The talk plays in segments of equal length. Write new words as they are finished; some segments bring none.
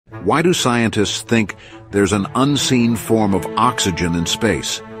Why do scientists think there's an unseen form of oxygen in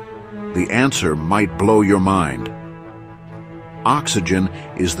space? The answer might blow your mind. Oxygen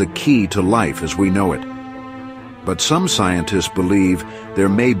is the key to life as we know it. But some scientists believe there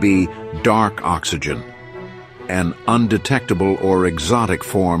may be dark oxygen, an undetectable or exotic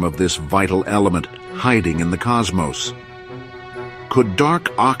form of this vital element hiding in the cosmos. Could dark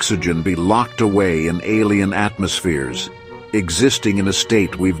oxygen be locked away in alien atmospheres, existing in a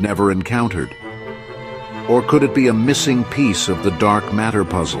state we've never encountered? Or could it be a missing piece of the dark matter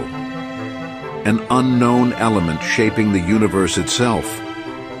puzzle? An unknown element shaping the universe itself?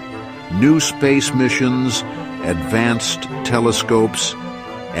 New space missions, advanced telescopes,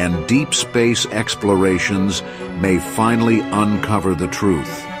 and deep space explorations may finally uncover the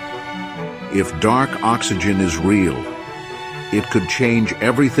truth. If dark oxygen is real, it could change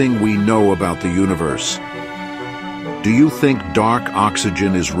everything we know about the universe. Do you think dark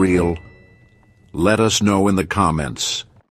oxygen is real? Let us know in the comments.